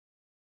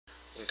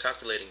When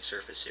calculating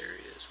surface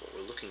areas, what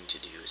we're looking to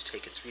do is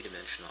take a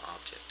three-dimensional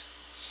object,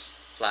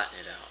 flatten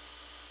it out,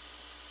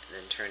 and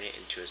then turn it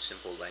into a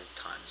simple length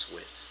times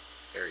width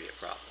area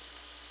problem.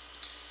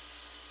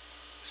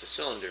 With a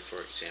cylinder,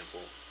 for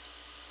example,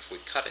 if we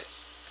cut it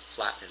and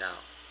flatten it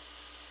out,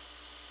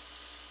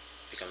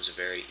 it becomes a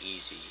very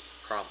easy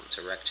problem. It's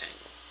a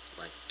rectangle,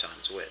 length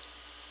times width.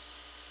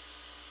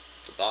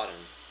 The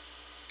bottom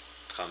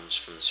comes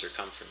from the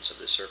circumference of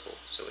the circle,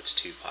 so it's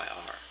 2 pi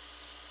r,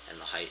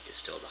 and the height is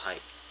still the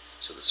height.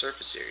 So the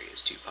surface area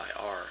is 2 pi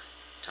r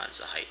times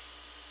the height.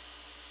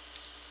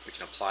 We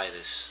can apply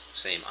this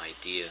same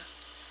idea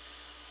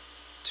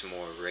to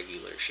more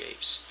regular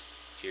shapes.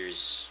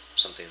 Here's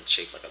something that's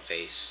shaped like a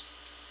vase,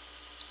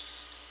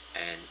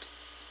 and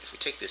if we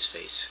take this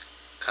vase,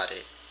 cut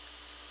it,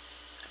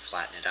 and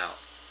flatten it out,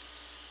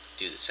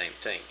 do the same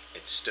thing,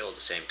 it's still the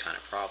same kind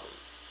of problem.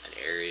 An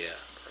area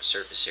or a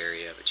surface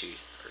area of a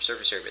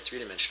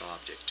three-dimensional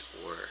object,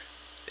 or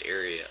the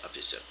area of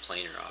just a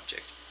planar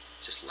object,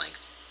 is just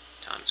length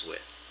times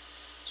width.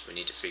 So we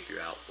need to figure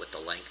out what the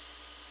length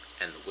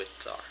and the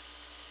width are.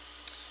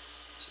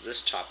 So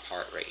this top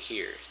part right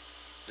here,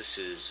 this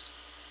is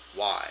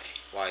y.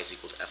 Y is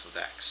equal to f of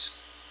x.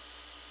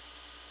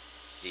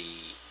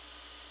 The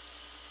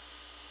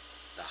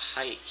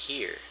height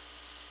here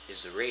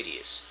is the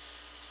radius.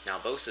 Now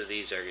both of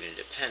these are going to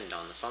depend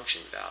on the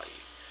function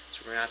value.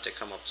 So we're going to have to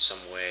come up with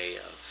some way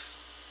of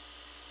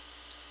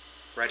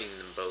writing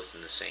them both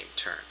in the same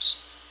terms.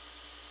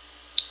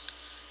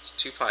 So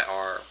 2 pi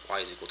r, y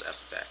is equal to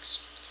f of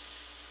x.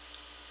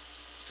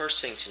 First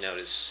thing to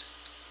notice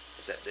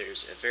is that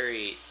there's a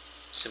very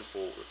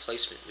simple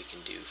replacement we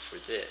can do for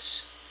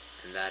this,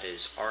 and that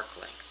is arc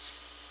length.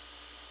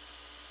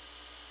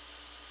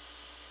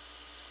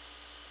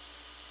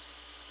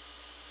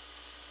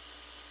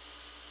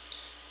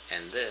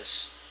 And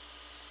this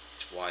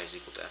is y is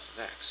equal to f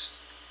of x,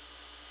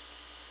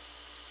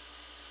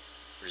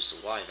 which is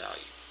the y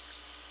value.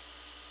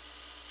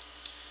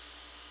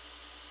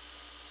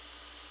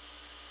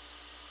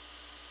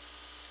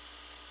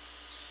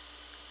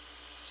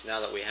 So now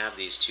that we have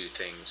these two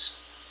things,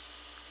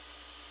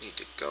 we need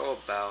to go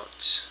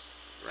about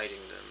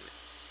writing them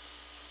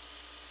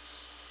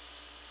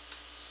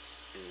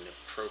in an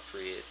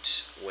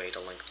appropriate way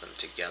to link them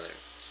together.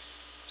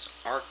 So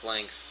arc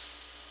length,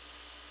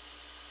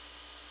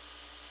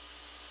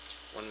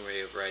 one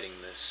way of writing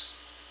this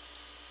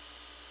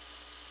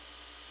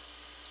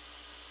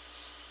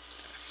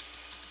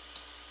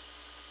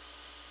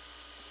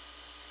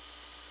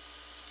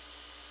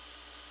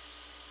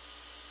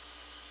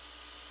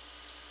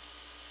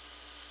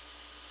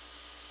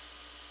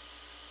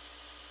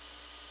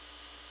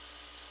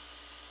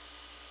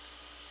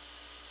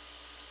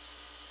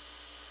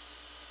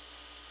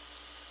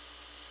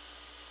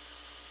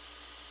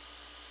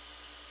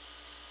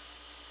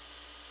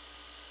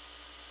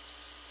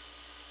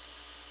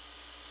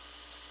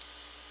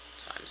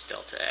times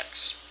delta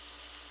x.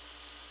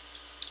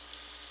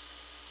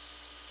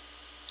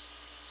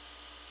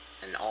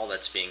 And all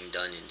that's being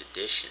done in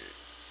addition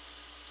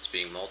is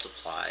being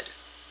multiplied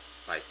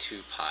by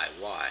 2 pi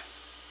y.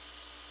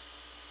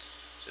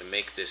 So to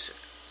make this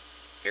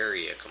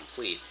area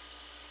complete,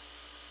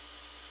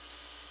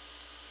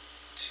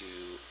 2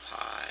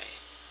 pi,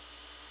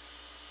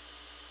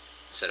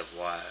 instead of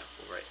y,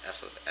 we'll write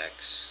f of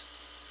x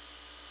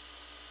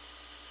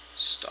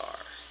star.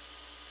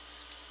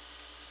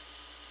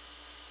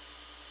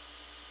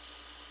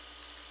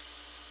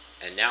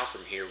 And now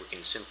from here we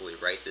can simply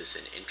write this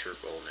in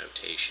integral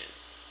notation.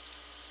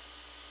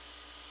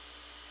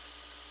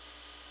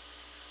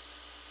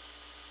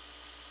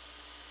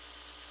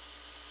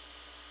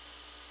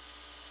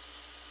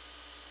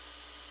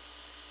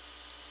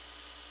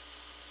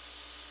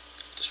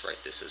 Just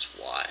write this as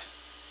y.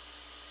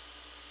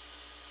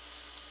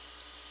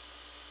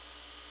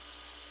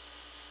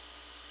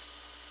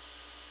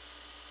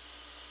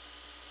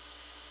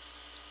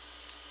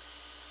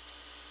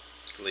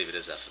 Leave it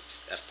as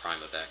f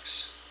prime of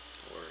x,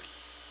 or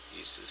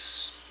use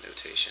this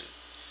notation.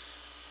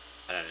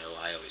 I don't know,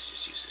 I always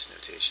just use this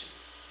notation.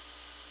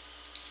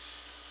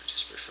 I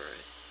just prefer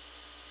it.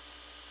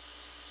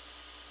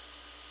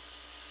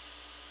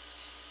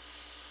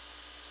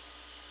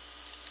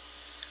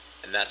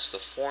 And that's the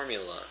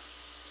formula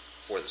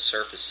for the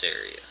surface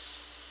area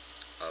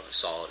of a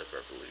solid of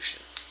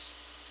revolution.